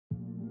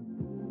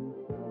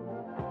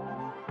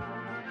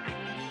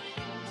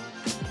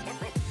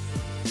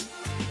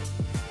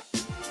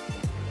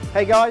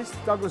Hey guys,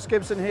 Douglas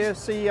Gibson here,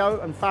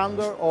 CEO and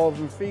founder of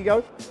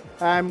Infigo.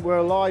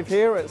 We're live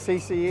here at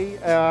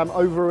CCE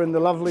over in the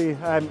lovely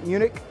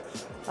Munich,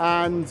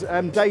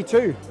 and day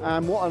two.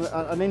 What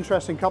an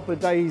interesting couple of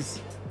days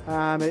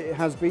it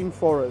has been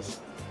for us.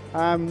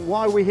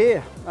 Why are we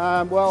here?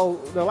 Well,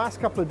 the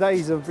last couple of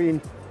days have been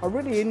a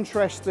really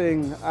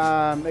interesting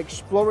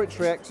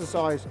exploratory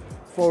exercise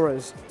for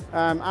us.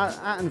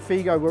 At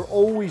Infigo, we're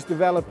always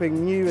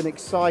developing new and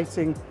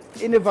exciting,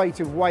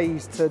 innovative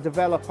ways to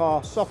develop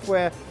our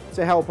software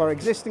to help our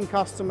existing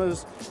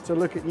customers, to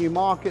look at new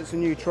markets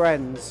and new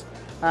trends.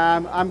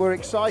 And we're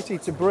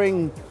excited to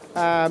bring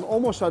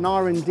almost an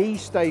R&D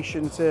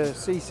station to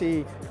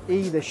CCE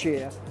this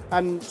year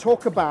and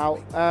talk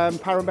about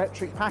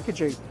parametric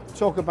packaging,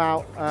 talk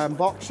about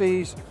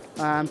boxes,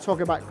 talk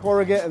about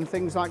corrugate and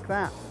things like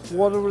that.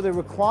 What are the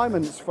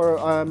requirements for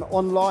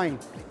online?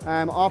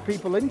 Are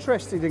people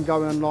interested in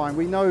going online?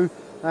 We know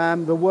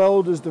the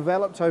world has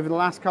developed over the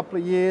last couple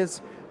of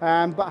years,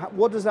 but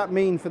what does that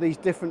mean for these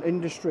different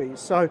industries?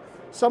 So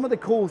some of the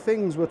cool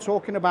things we're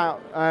talking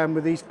about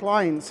with these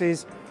clients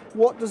is,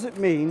 what does it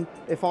mean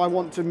if I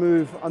want to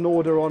move an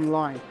order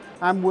online?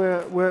 And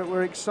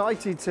we're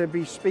excited to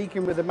be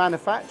speaking with the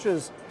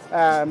manufacturers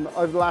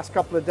over the last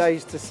couple of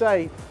days to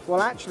say,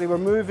 well, actually we're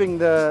moving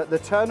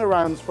the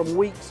turnarounds from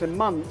weeks and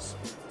months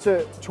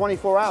to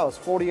 24 hours,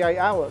 48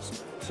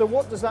 hours. So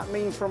what does that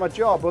mean from a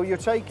job? Well, you're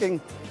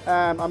taking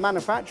a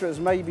manufacturer's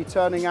maybe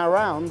turning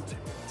around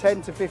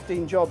 10 to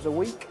 15 jobs a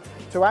week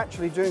to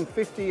actually doing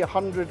 50,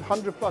 100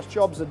 plus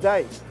jobs a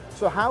day.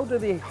 So how do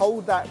they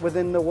hold that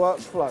within the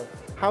workflow?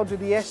 How do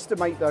they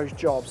estimate those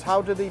jobs?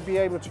 How do they be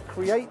able to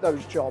create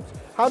those jobs?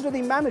 How do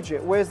they manage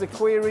it? Where's the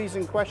queries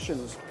and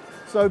questions?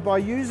 So by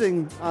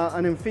using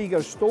an Infigo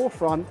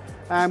storefront,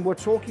 we're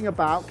talking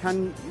about,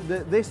 can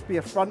this be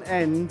a front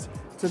end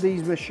to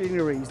these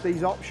machineries,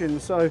 these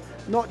options? So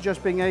not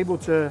just being able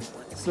to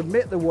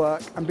submit the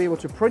work and be able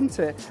to print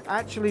it,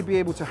 actually be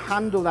able to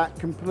handle that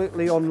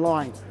completely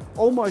online,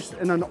 almost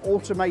in an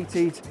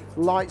automated,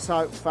 lights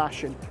out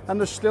fashion. And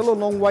there's still a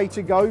long way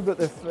to go, but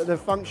the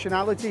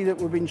functionality that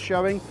we've been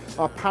showing,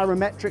 our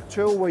Parametric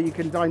tool where you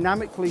can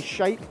dynamically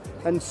shape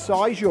and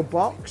size your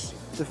box,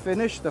 the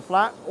finish, the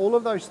flat, all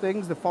of those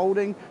things, the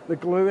folding, the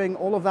gluing,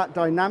 all of that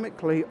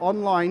dynamically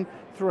online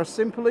through a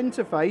simple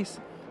interface.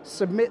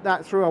 Submit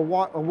that through a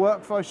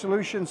workflow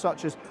solution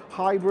such as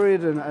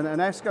Hybrid and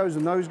ESCOs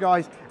and those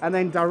guys, and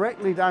then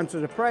directly down to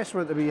the press,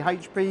 whether it be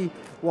HP,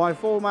 Y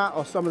format,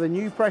 or some of the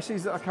new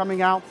presses that are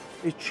coming out,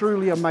 is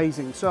truly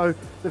amazing. So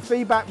the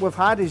feedback we've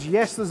had is,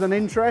 yes, there's an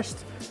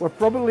interest. We're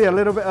probably a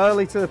little bit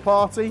early to the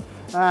party,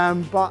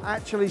 but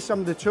actually some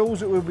of the tools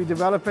that we'll be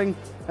developing,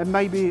 and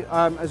maybe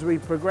as we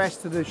progress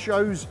to the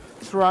shows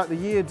throughout the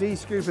year,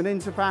 D-Scoop and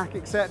Interpack,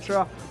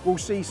 etc., we'll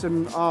see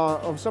some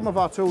of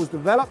our tools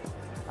develop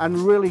and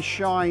really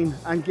shine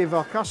and give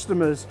our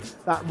customers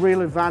that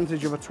real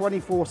advantage of a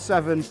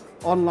 24/7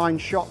 online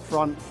shop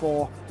front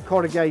for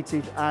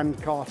corrugated and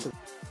carton.